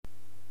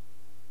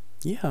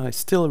Yeah, I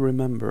still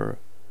remember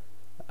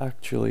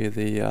actually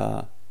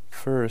the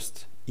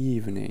first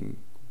evening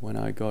when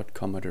I got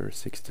Commodore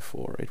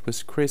 64. It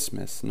was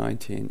Christmas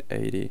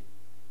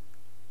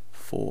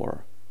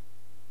 1984.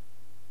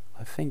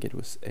 I think it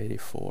was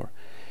 84.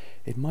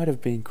 It might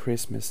have been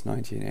Christmas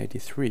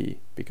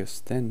 1983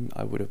 because then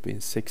I would have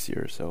been 6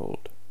 years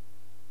old.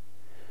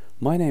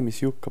 My name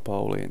is Jukka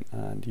Paulin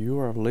and you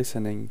are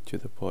listening to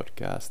the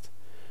podcast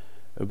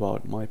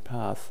about my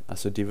path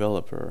as a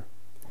developer.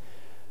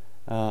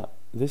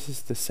 This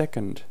is the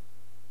second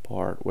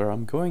part where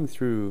I'm going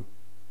through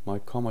my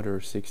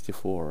Commodore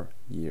 64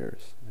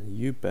 years, and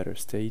you better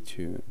stay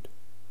tuned.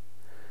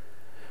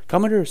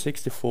 Commodore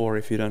 64,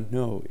 if you don't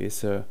know,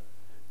 is a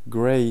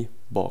grey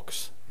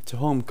box. It's a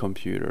home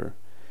computer.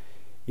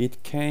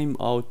 It came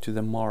out to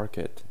the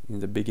market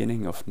in the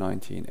beginning of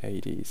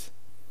 1980s.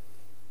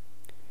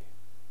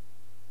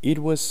 It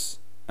was,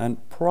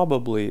 and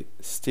probably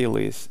still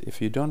is,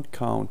 if you don't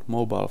count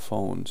mobile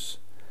phones,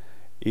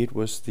 it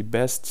was the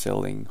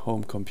best-selling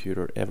home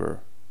computer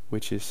ever,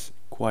 which is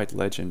quite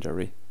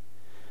legendary.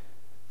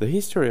 The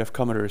history of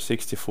Commodore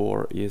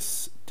 64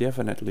 is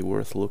definitely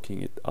worth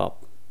looking it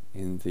up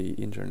in the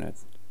internet.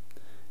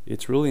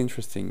 It's really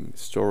interesting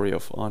story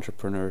of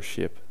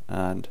entrepreneurship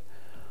and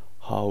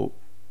how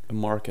a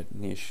market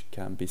niche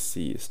can be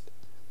seized.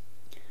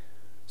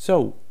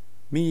 So,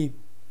 me,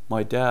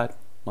 my dad,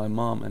 my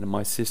mom and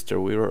my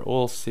sister, we were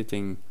all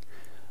sitting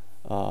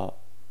in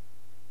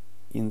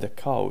the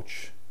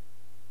couch.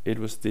 It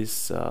was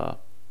this I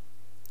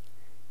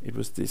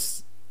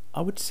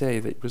would say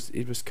that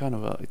it was kind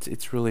of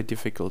it's really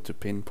difficult to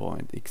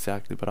pinpoint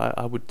exactly, but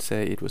I would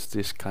say it was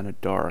this kind of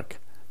dark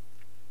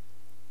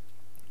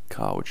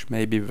couch,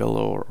 maybe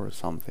velour or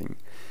something,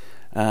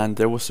 and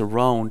there was a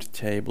round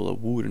table, a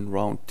wooden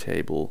round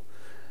table.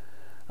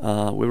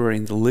 We were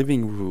in the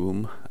living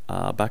room,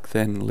 back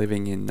then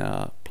living in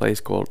a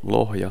place called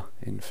Lohja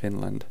in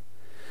Finland,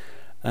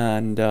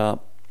 and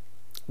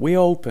we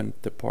opened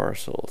the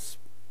parcels.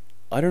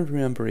 I don't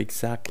remember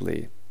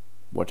exactly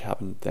what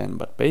happened then,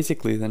 but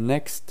basically the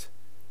next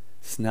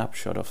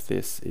snapshot of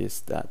this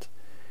is that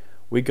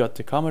we got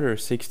the Commodore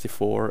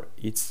 64,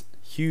 its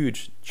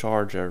huge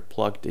charger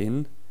plugged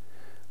in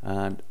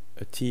and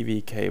a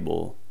TV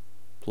cable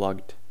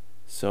plugged.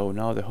 So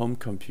now the home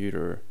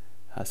computer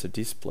has a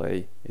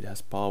display, it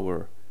has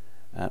power,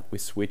 and we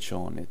switch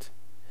on it.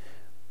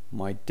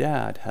 My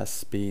dad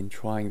has been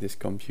trying this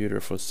computer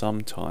for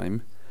some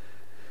time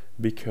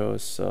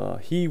because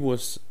he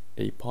was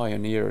a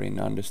pioneer in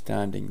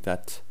understanding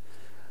that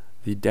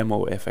the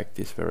demo effect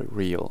is very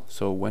real.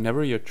 So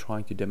whenever you're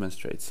trying to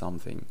demonstrate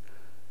something,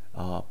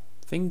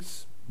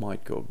 things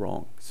might go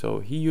wrong. So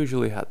he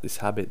usually had this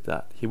habit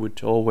that he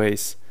would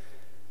always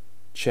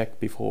check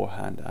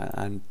beforehand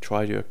and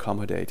try to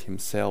accommodate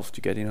himself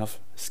to get enough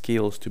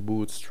skills to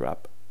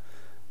bootstrap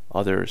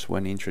others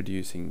when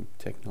introducing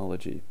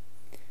technology.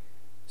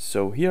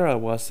 So here I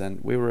was,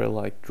 and we were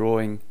like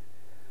drawing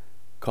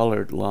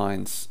colored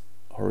lines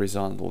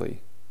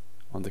horizontally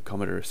on the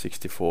Commodore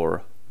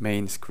 64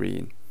 main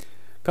screen.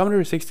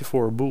 Commodore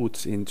 64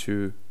 boots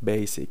into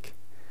BASIC.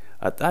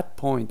 At that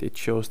point it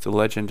shows the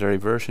legendary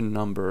version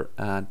number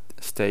and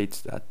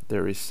states that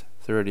there is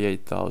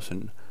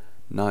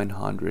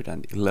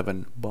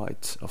 38,911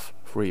 bytes of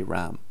free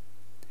RAM.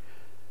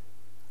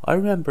 I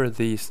remember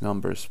these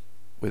numbers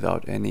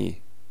without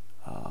any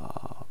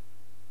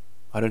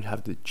I don't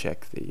have to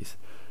check these.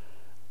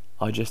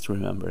 I just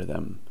remember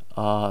them.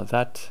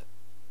 That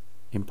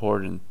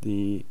important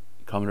the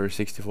Commodore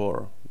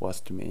 64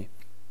 was to me.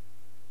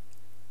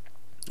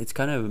 It's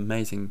kind of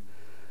amazing.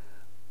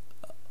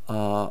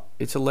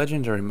 It's a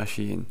legendary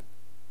machine.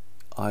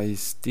 I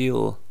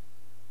still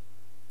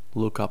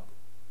look up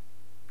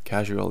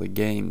casually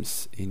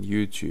games in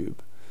YouTube,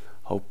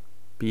 how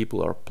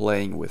people are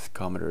playing with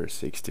Commodore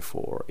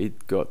 64.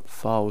 It got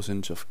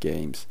thousands of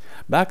games.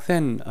 Back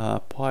then,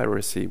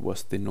 piracy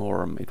was the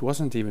norm. It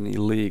wasn't even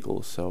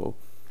illegal, so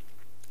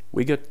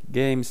we got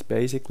games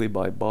basically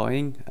by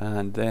buying,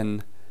 and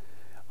then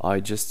I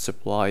just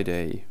supplied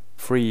a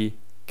free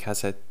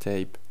cassette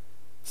tape,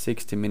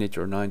 60-minute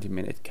or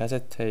 90-minute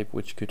cassette tape,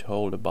 which could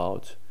hold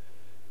about,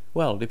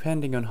 well,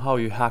 depending on how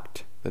you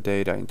hacked the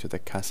data into the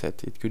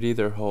cassette, it could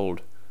either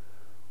hold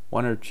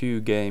 1 or 2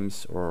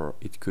 games or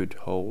it could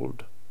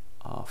hold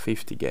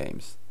 50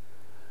 games.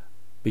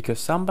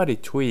 Because somebody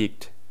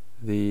tweaked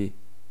the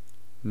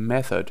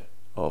method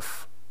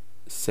of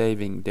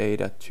saving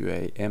data to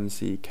a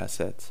MC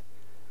cassette,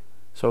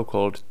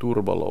 so-called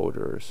turbo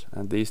loaders,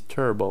 and these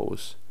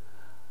turbos,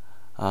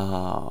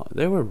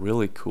 they were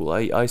really cool.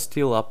 I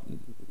still up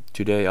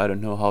today, I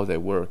don't know how they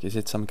work. Is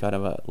it some kind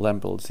of a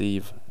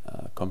Lempel-Ziv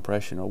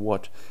compression or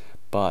what?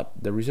 But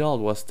the result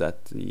was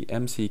that the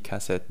MC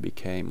cassette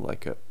became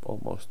like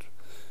almost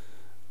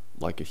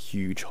like a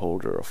huge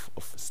holder of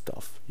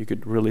stuff. You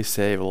could really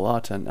save a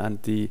lot, and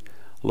the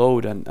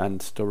load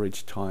and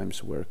storage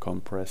times were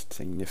compressed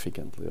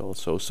significantly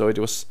also. So it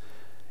was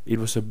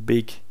a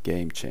big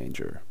game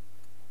changer.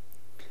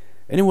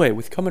 Anyway,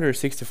 with Commodore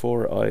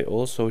 64 I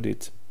also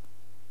did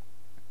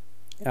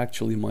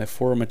actually my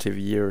formative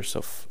years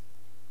of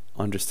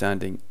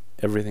understanding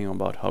everything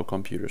about how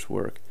computers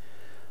work.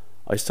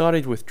 I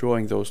started with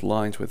drawing those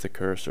lines with the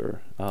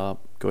cursor,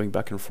 going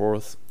back and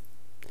forth.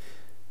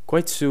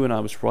 Quite soon I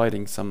was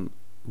writing some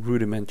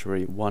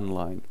rudimentary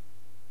one-line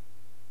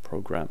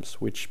programs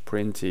which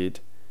printed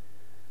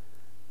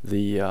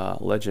the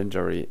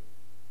legendary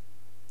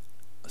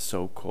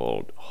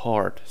so-called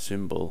heart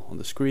symbol on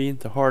the screen.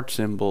 The heart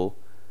symbol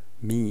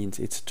means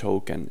it's a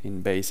token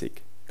in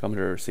BASIC,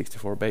 Commodore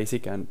 64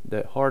 BASIC, and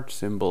the heart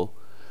symbol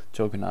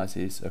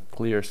tokenizes a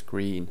clear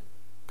screen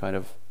kind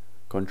of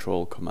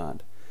control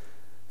command.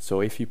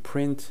 So if you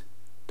print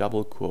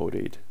double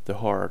quoted the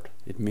heart,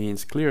 it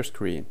means clear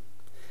screen.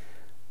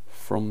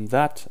 From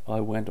that I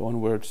went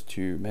onwards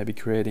to maybe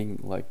creating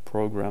like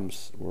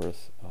programs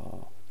worth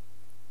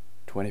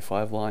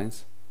 25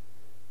 lines,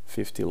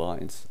 50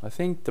 lines. I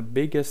think the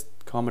biggest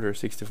Commodore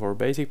 64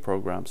 BASIC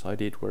programs I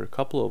did were a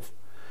couple of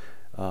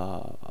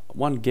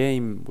one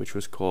game which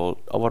was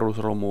called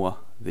Avaruusromua,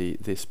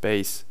 the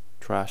space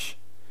trash,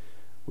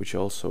 which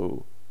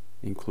also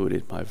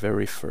included my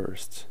very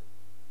first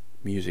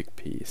music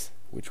piece,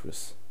 which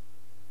was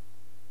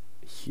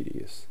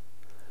hideous.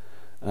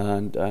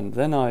 And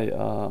then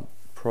I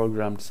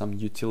programmed some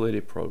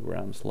utility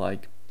programs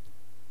like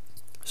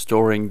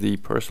storing the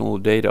personal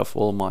data of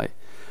all my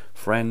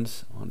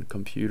friends on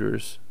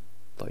computers,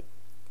 like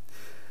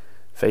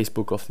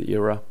Facebook of the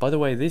era. By the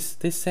way, this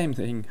same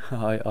thing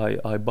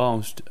I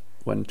bounced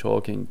when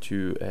talking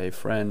to a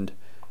friend.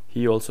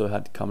 He also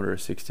had Commodore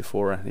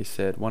 64, and he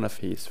said one of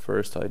his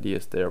first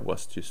ideas there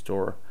was to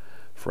store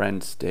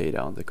friends' data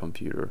on the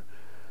computer.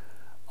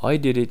 I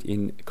did it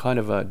in kind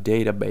of a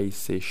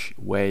database-ish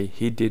way.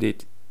 He did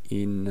it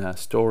in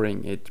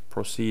storing it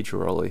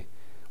procedurally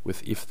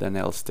with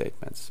if-then-else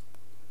statements.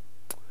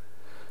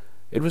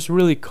 It was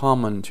really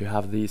common to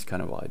have these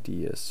kind of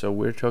ideas. So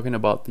we're talking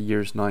about the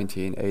years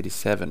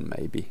 1987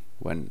 maybe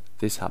when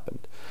this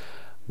happened.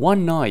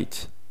 One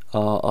night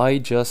I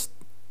just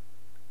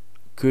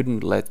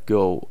couldn't let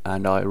go,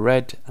 and I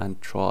read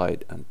and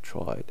tried and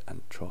tried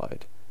and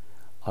tried.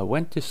 I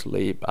went to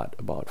sleep at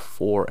about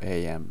 4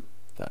 a.m.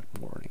 that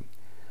morning.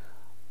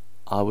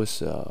 I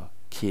was a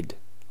kid.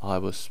 I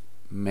was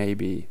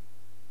maybe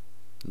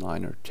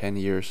 9 or 10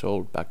 years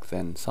old back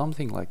then,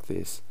 something like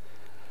this.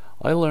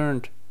 I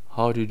learned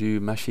how to do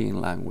machine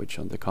language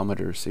on the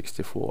Commodore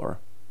 64.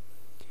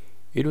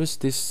 It was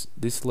this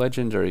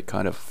legendary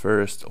kind of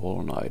first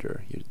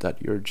all-nighter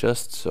that you're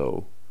just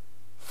so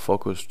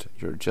focused,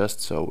 you're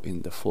just so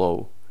in the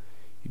flow,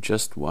 you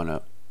just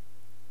wanna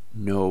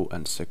know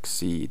and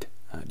succeed,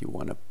 and you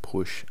wanna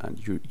push,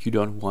 and you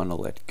don't wanna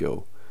let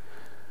go.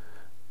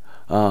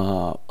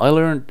 I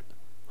learned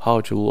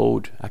how to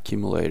load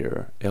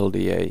accumulator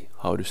LDA,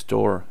 how to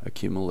store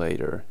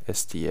accumulator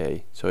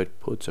STA, so it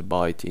puts a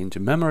byte into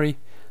memory,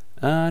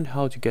 and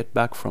how to get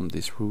back from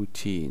this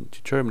routine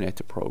to terminate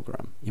the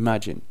program.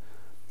 Imagine,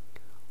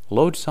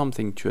 load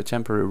something to a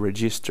temporary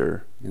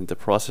register in the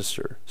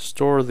processor,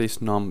 store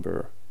this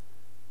number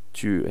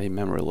to a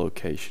memory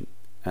location,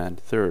 and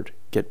third,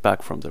 get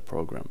back from the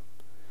program.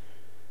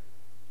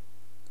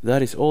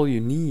 That is all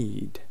you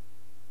need,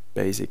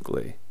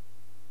 basically,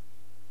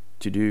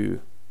 to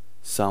do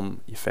some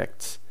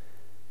effects.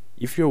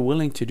 If you're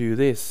willing to do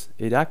this,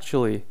 it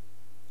actually,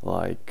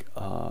 like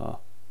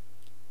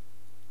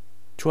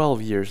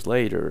 12 years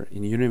later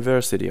in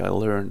university, I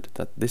learned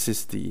that this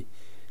is the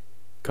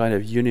kind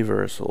of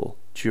universal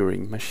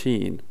Turing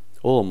machine,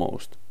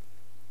 almost.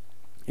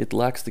 It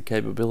lacks the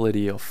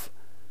capability of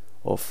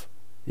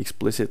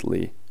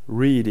explicitly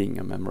reading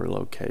a memory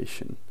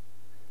location.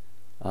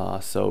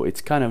 So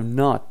it's kind of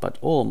not, but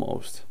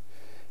almost.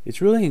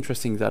 It's really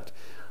interesting that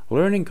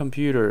learning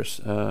computers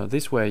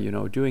this way,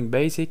 doing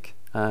basic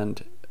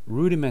and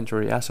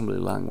rudimentary assembly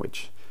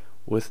language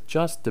with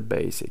just the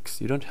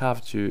basics. You don't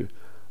have to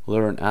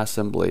learn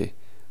assembly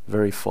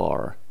very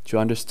far to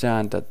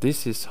understand that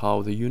this is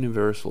how the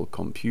universal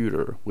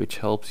computer, which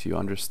helps you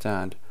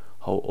understand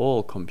how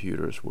all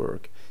computers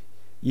work,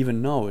 even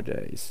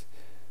nowadays.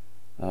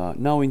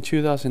 Now in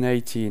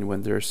 2018,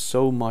 when there's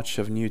so much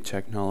of new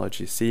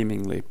technology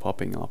seemingly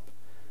popping up,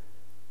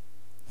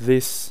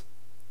 this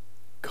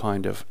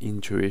kind of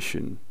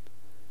intuition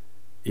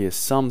is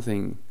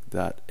something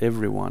that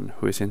everyone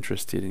who is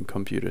interested in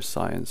computer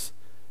science,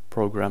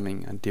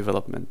 programming and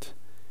development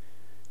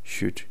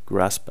should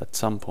grasp at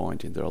some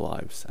point in their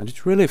lives. And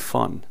it's really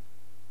fun.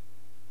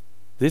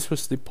 This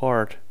was the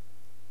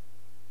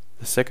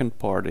second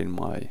part in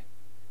my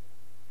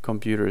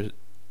computer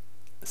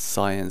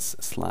science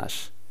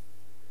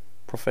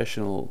 /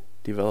 professional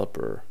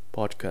developer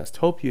podcast.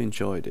 Hope you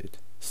enjoyed it.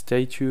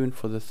 Stay tuned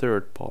for the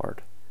third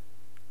part.